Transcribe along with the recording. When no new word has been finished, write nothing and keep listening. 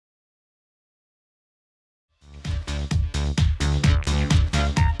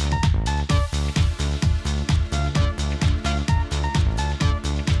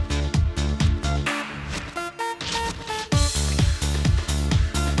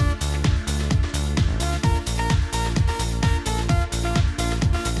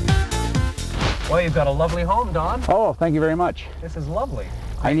Well, you've got a lovely home, Don. Oh, thank you very much. This is lovely.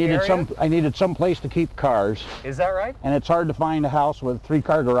 I needed some place to keep cars. Is that right? And it's hard to find a house with a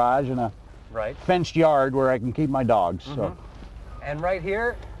 3-car garage and a fenced yard where I can keep my dogs. So. And right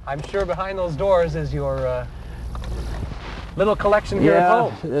here, I'm sure behind those doors is your little collection here at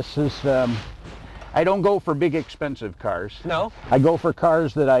home. This is, I don't go for big expensive cars. No? I go for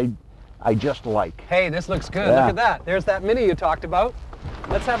cars that I just like. Hey, this looks good. Yeah. Look at that. There's that Mini you talked about.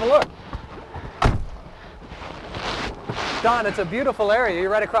 Let's have a look. Don, it's a beautiful area. You're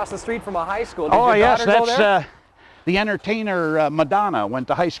right across the street from a high school. Did your yes, daughter go there? that's the entertainer Madonna went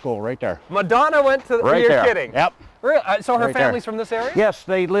to high school right there. Madonna went to, right you're there. kidding. Yep. Really? So her Right family's there. from this area? Yes,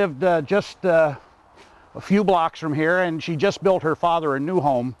 they lived just a few blocks from here, and she just built her father a new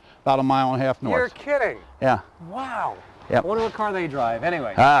home about 1.5 miles north. You're kidding. Yeah. Wow. Yep. I wonder what car they drive.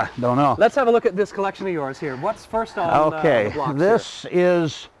 Anyway. Don't know. Let's have a look at this collection of yours here. What's first on the blocks this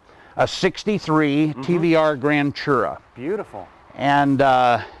is a 63 TVR Grantura. Beautiful. And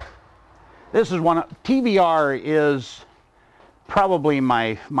this is TVR is probably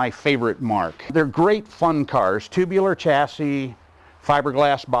my favorite mark. They're great fun cars, tubular chassis,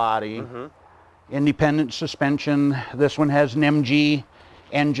 fiberglass body, independent suspension. This one has an MG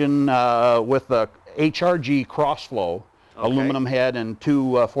engine with a HRG crossflow, aluminum head, and two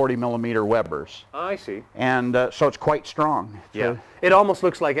 40mm Webers. I see. And so it's quite strong. Yeah. It almost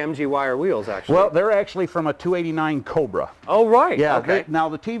looks like MG wire wheels, actually. Well, they're actually from a 289 Cobra. Oh, right. Yeah. Okay. Now,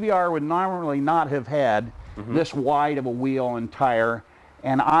 the TVR would normally not have had this wide of a wheel and tire,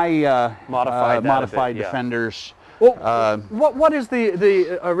 and I modified the fenders. Well, what is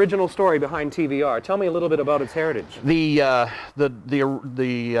the original story behind TVR? Tell me a little bit about its heritage. The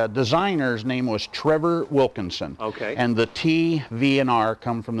designer's name was Trevor Wilkinson. Okay. And the T, V, and R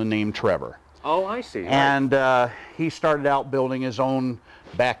come from the name Trevor. Oh, I see. Right. And he started out building his own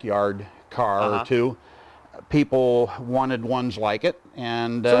backyard car or two. People wanted ones like it,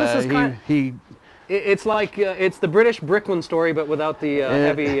 and so this is it's like it's the British Bricklin story, but without the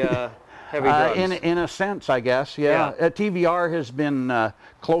heavy drugs. In a sense, I guess, yeah. TVR has been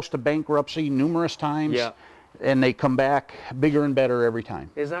close to bankruptcy numerous times, and they come back bigger and better every time.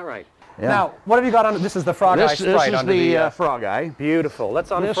 Is that right? Yeah. Now, what have you got on? This is the Frog Eye Sprite. This is the Frog Eye. Beautiful. Let's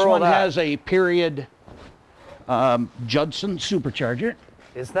unfurl that. This one has a period Judson supercharger.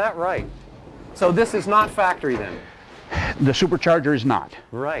 Is that right? So this is not factory then? The supercharger is not.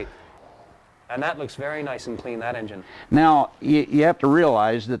 Right. And that looks very nice and clean, that engine. Now, you have to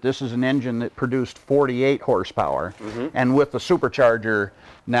realize that this is an engine that produced 48 horsepower, and with the supercharger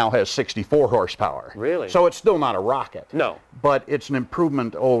now has 64 horsepower. Really? So it's still not a rocket. No. But it's an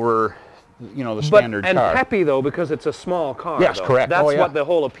improvement over, you know, the standard car. And peppy, though, because it's a small car. Yes, though. correct. That's what the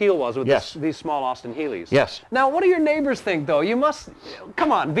whole appeal was with these small Austin Healey's. Yes. Now, what do your neighbors think, though? You must,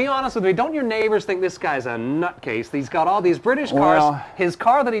 come on, be honest with me. Don't your neighbors think this guy's a nutcase? He's got all these British cars. Well, his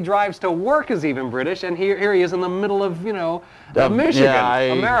car that he drives to work is even British, and here he is in the middle of, you know,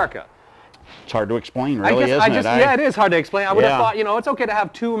 Michigan, America. It's hard to explain, really, isn't it? Yeah, it is hard to explain. I would have thought, you know, it's okay to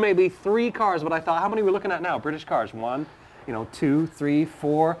have 2, maybe 3 cars, but I thought, how many are we looking at now? British cars. 1, 2, 3,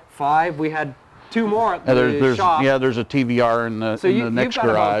 4, 5. We had 2 more at the shop. Yeah, there's a TVR in the next garage. So you've got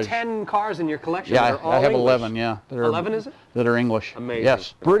about 10 cars in your collection that are all I have English. 11, yeah. 11, is it? That are English. Amazing.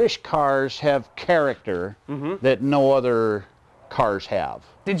 Yes. British cars have character that no other cars have.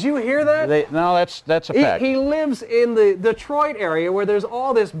 Did you hear that? No, that's a fact. He lives in the Detroit area where there's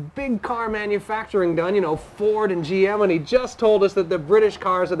all this big car manufacturing done, you know, Ford and GM, and he just told us that the British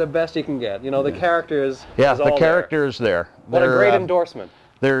cars are the best you can get. You know, the character is the character is there. What a great endorsement.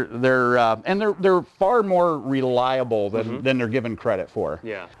 They're far more reliable than they're given credit for.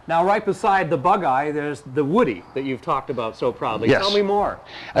 Yeah. Now, right beside the Bug Eye, there's the Woody that you've talked about so proudly. Yes. Tell me more.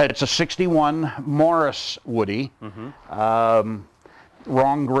 It's a 61 Morris Woody.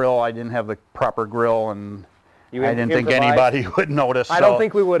 Wrong grill. I didn't have the proper grill, and I didn't think anybody would notice. I don't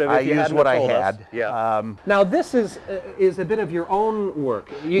think we would have. If you used what I had. Us. Yeah. Now this is a bit of your own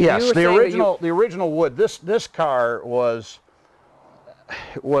work. Yes, the original wood. This car was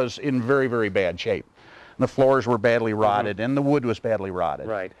in very, very bad shape. The floors were badly rotted, and the wood was badly rotted.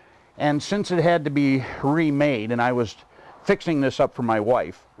 Right. And since it had to be remade, and I was fixing this up for my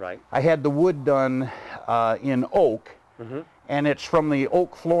wife, I had the wood done in oak, and it's from the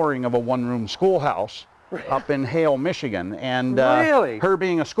oak flooring of a one-room schoolhouse up in Hale, Michigan. And her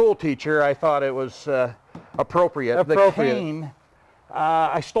being a school teacher, I thought it was appropriate. The cane,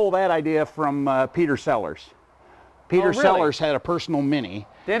 I stole that idea from Peter Sellers. Peter Sellers had a personal Mini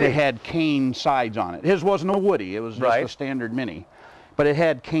that had cane sides on it. His wasn't a Woody, it was just a standard Mini. But it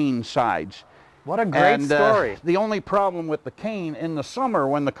had cane sides. What a great story. The only problem with the cane in the summer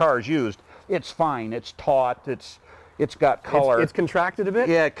when the car is used, it's fine. It's taut. It's got color. It's contracted a bit?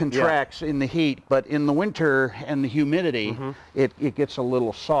 Yeah, it contracts in the heat, but in the winter and the humidity, it gets a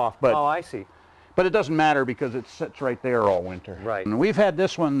little soft. But, oh, I see. But it doesn't matter because it sits right there all winter. Right. And we've had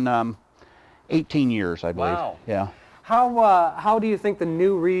this one 18 years, I believe. Wow. Yeah. How do you think the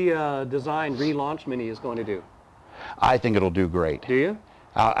new redesigned, relaunched Mini is going to do? I think it'll do great. Do you?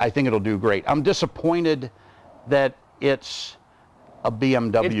 I think it'll do great. I'm disappointed that it's a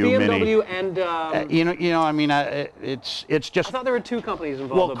BMW it's Mini. And I mean, it's just. I thought there were two companies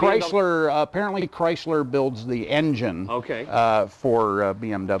involved. Well, Chrysler apparently Chrysler builds the engine. Okay. For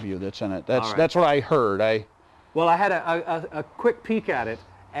BMW that's in it. That's what I heard. Well, I had a quick peek at it,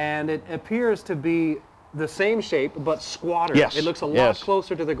 and it appears to be the same shape but squatter. Yes. It looks a lot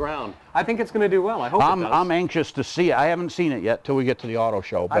closer to the ground. I think it's going to do well. I hope it does. I'm anxious to see it. I haven't seen it yet till we get to the auto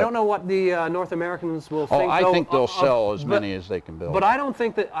show. But I don't know what the North Americans will think. I think they'll sell as many as they can build. But I don't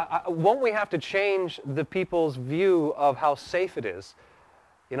think that, won't we have to change the people's view of how safe it is?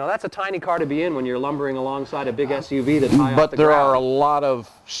 You know, that's a tiny car to be in when you're lumbering alongside a big SUV that's high off the ground. But there are a lot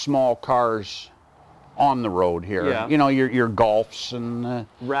of small cars on the road here. Yeah. You know, your Golfs and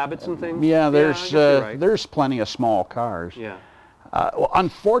rabbits and things. Yeah, there's plenty of small cars. Yeah. Well,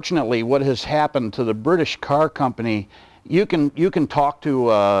 unfortunately, what has happened to the British car company, you can talk to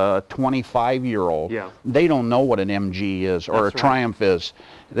a 25-year-old. Yeah. They don't know what an MG is or a Triumph is.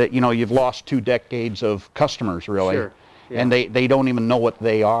 That you've lost 2 decades of customers really. Sure. Yeah. And they don't even know what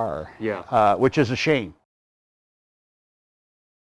they are. Yeah. Which is a shame.